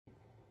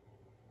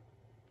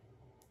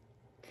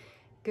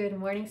Good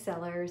morning,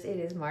 sellers. It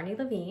is Marni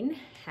Levine.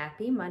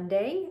 Happy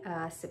Monday,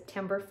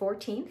 September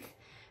 14th.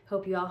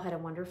 Hope you all had a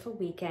wonderful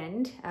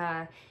weekend.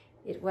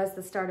 It was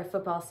the start of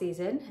football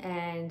season,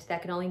 and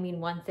that can only mean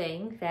one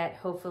thing, that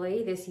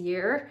hopefully this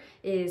year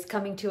is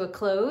coming to a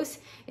close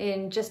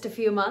in just a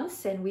few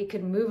months and we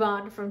can move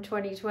on from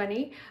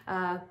 2020.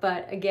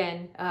 But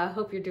again,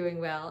 hope you're doing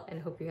well and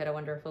hope you had a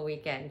wonderful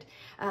weekend.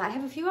 I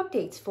have a few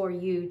updates for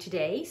you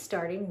today,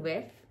 starting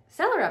with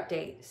seller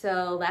update.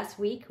 So last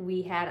week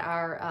we had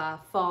our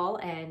fall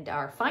and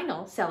our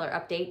final seller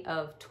update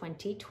of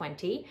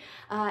 2020,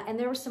 and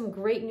there was some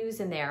great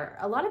news in there.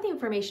 A lot of the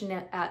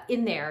information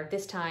in there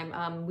this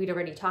time we'd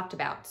already talked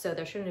about, so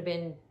there shouldn't have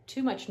been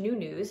too much new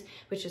news,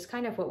 which is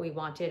kind of what we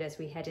wanted as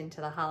we head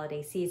into the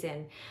holiday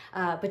season.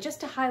 But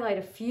just to highlight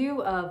a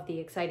few of the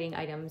exciting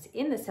items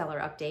in the seller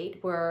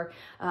update were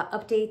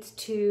updates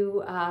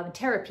to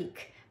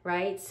Terapeak.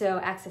 Right, so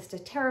access to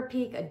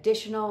Terapeak,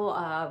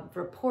 additional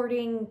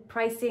reporting,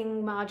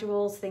 pricing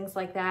modules, things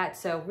like that.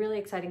 So really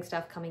exciting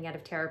stuff coming out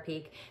of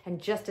Terapeak, and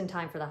just in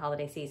time for the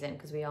holiday season,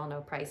 because we all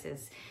know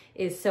prices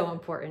is so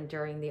important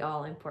during the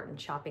all-important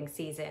shopping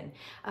season.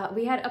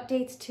 We had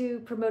updates to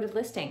promoted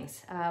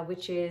listings,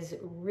 which is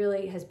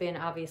really has been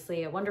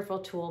obviously a wonderful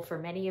tool for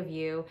many of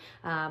you.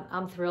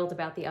 I'm thrilled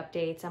about the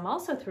updates. I'm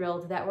also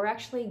thrilled that we're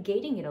actually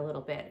gating it a little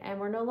bit, and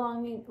we're no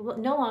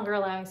longer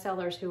allowing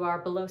sellers who are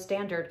below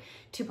standard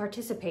to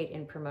participate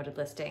in promoted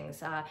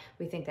listings.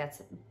 We think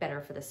that's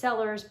better for the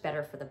sellers,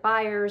 better for the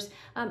buyers,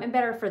 and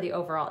better for the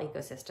overall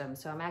ecosystem.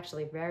 So I'm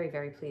actually very,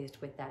 very pleased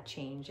with that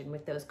change and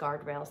with those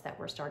guardrails that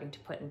we're starting to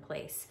put in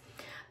place.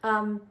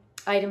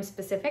 Item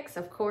specifics,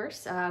 of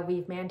course,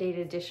 we've mandated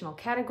additional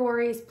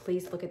categories.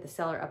 Please look at the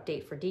seller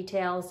update for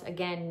details.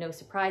 Again, no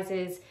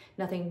surprises,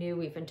 nothing new.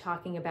 We've been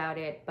talking about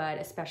it, but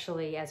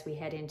especially as we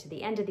head into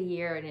the end of the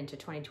year and into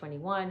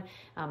 2021,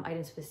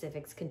 item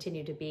specifics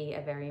continue to be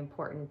a very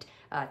important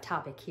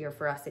topic here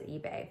for us at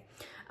eBay.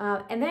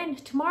 And then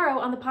tomorrow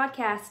on the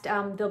podcast,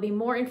 there'll be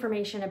more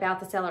information about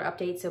the seller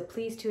update, so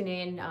please tune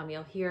in.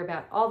 You'll hear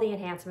about all the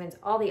enhancements,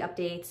 all the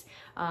updates.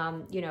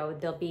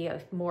 There'll be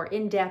a more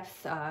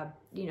in-depth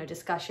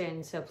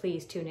discussion, so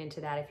please tune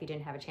into that if you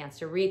didn't have a chance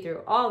to read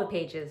through all the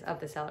pages of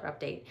the seller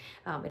update.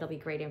 It'll be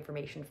great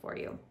information for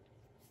you.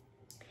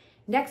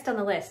 Next on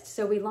the list,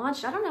 so we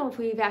launched, I don't know if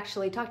we've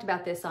actually talked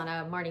about this on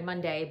a Marni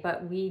Monday,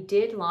 but we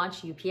did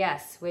launch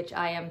UPS, which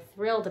I am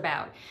thrilled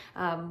about.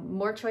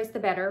 More choice the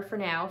better for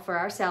now for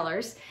our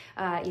sellers.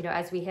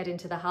 As we head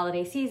into the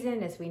holiday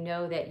season, as we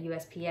know that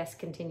USPS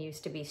continues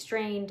to be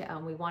strained,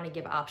 we want to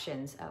give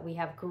options. We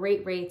have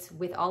great rates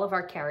with all of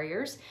our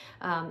carriers.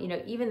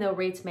 Even though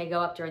rates may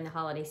go up during the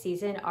holiday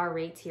season, our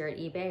rates here at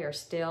eBay are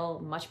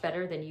still much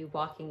better than you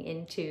walking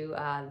into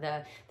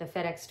the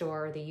FedEx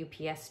store, or the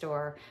UPS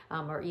store,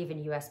 or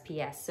even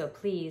USPS. So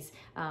please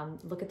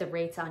look at the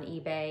rates on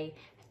eBay.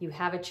 You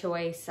have a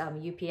choice.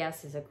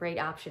 UPS is a great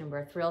option.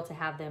 We're thrilled to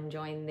have them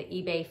join the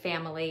eBay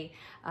family,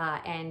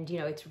 and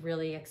it's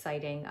really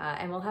exciting.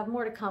 And we'll have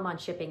more to come on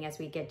shipping as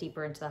we get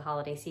deeper into the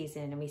holiday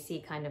season and we see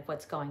kind of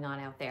what's going on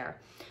out there.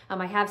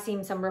 I have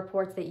seen some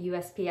reports that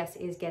USPS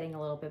is getting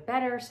a little bit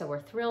better, so we're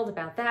thrilled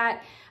about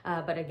that.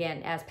 But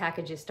again, as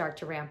packages start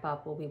to ramp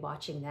up, we'll be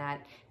watching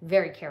that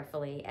very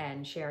carefully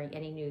and sharing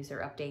any news or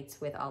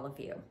updates with all of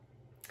you.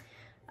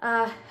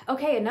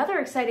 Okay, another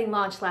exciting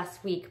launch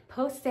last week,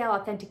 post-sale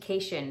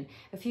authentication.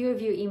 A few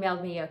of you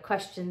emailed me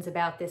questions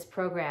about this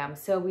program.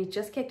 So we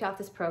just kicked off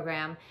this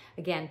program,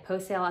 again,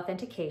 post-sale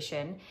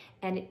authentication.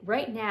 And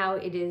right now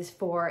it is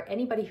for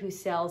anybody who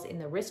sells in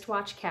the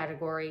wristwatch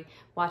category,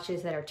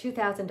 watches that are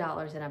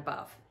 $2,000 and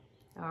above.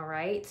 All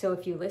right, so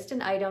if you list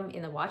an item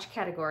in the watch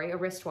category, a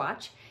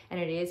wristwatch, and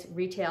it is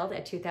retailed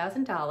at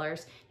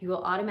 $2,000, you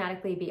will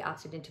automatically be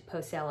opted into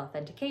post-sale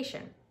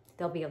authentication.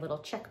 There'll be a little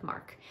check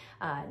mark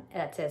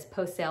that says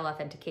post-sale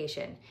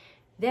authentication.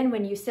 Then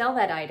when you sell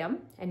that item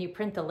and you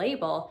print the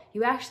label,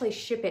 you actually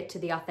ship it to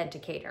the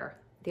authenticator.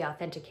 The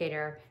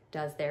authenticator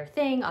does their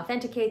thing,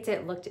 authenticates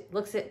it,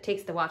 looks at,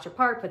 takes the watch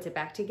apart, puts it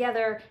back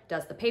together,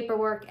 does the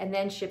paperwork, and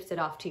then ships it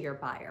off to your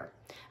buyer.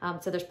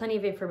 So there's plenty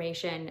of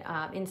information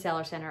in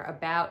Seller Center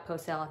about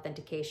post-sale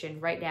authentication.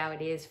 Right now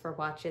it is for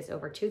watches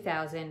over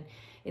 $2,000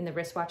 in the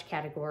wristwatch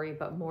category,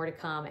 but more to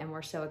come, and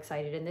we're so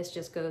excited. And this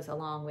just goes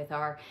along with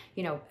our,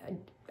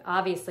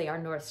 obviously our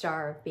North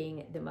Star of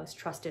being the most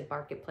trusted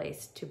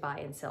marketplace to buy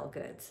and sell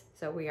goods.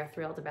 So we are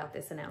thrilled about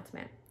this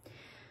announcement.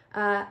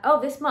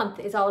 This month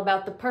is all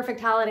about the perfect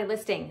holiday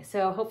listing.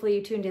 So hopefully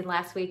you tuned in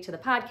last week to the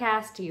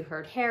podcast. You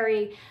heard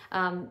Harry.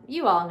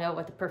 You all know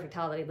what the perfect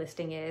holiday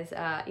listing is.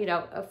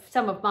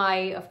 Some of my,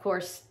 of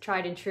course,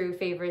 tried and true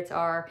favorites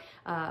are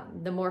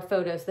the more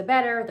photos, the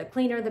better, the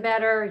cleaner, the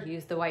better,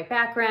 use the white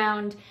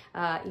background,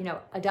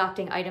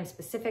 adopting item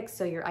specifics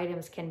so your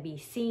items can be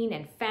seen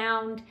and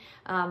found.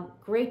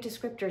 Great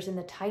descriptors in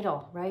the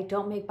title, right?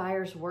 Don't make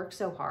buyers work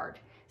so hard.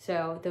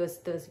 So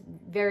those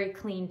very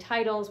clean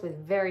titles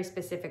with very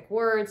specific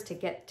words to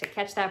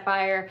catch that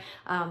buyer,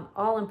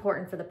 all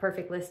important for the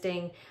perfect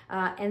listing.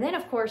 And then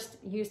of course,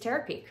 use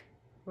Terapeak.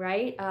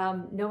 right?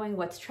 Knowing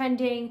what's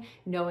trending,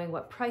 knowing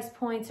what price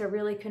points are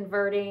really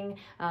converting,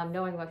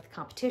 knowing what the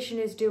competition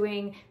is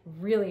doing,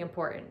 really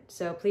important.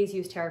 So please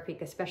use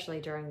Terapeak, especially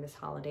during this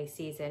holiday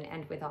season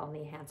and with all the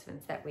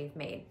enhancements that we've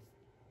made.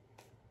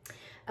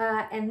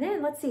 And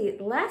then let's see,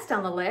 last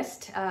on the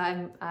list,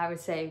 I would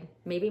say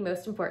maybe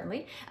most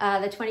importantly,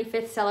 the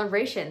 25th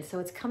celebration. So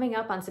it's coming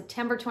up on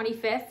September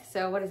 25th.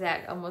 So what is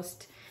that?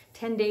 Almost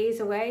 10 days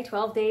away,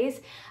 12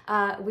 days.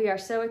 We are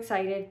so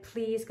excited.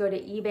 Please go to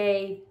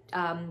eBay.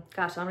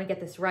 Gosh, I'm gonna get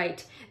this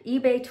right.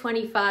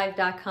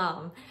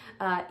 eBay25.com.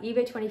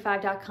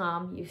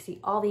 eBay25.com. You see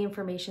all the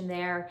information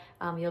there.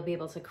 You'll be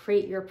able to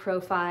create your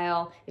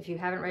profile. If you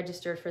haven't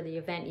registered for the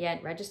event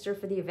yet, register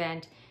for the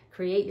event.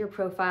 Create your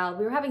profile.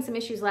 We were having some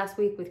issues last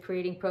week with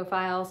creating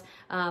profiles.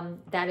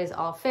 That is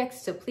all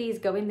fixed. So please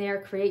go in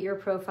there, create your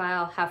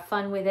profile, have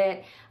fun with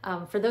it.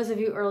 For those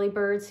of you early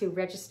birds who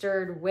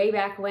registered way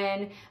back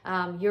when,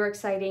 your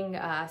exciting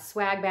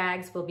swag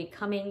bags will be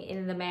coming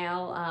in the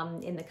mail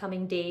in the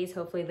coming days,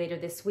 hopefully later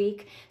this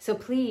week. So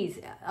please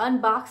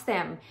unbox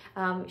them.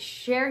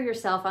 Share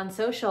yourself on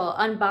social,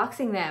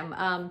 unboxing them.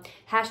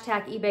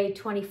 Hashtag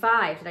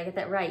eBay25. Did I get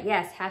that right?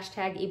 Yes,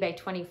 hashtag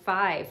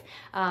eBay25.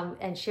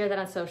 And share that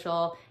on social.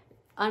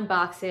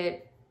 Unbox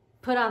it,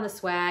 put on the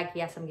swag.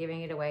 Yes, I'm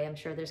giving it away. I'm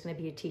sure there's going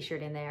to be a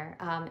t-shirt in there,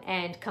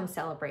 and come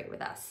celebrate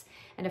with us.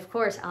 And of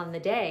course, on the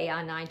day,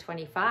 on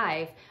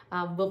 9/25,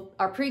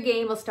 our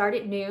pregame will start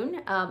at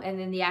noon, and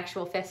then the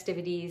actual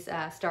festivities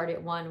start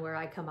at 1, where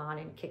I come on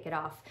and kick it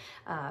off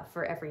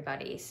for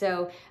everybody.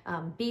 So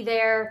be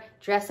there,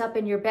 dress up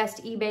in your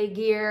best eBay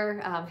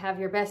gear,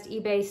 have your best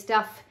eBay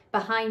stuff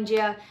behind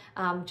you.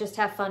 Just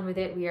have fun with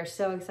it. We are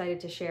so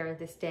excited to share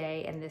this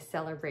day and this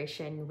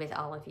celebration with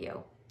all of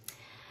you.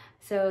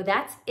 So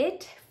that's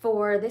it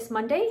for this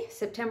Monday,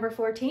 September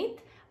 14th.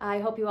 I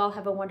hope you all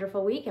have a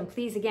wonderful week, and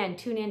please again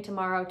tune in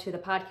tomorrow to the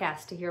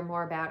podcast to hear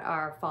more about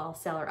our fall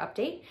seller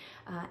update,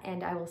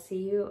 and I will see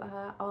you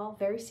all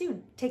very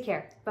soon. Take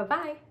care.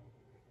 Bye-bye.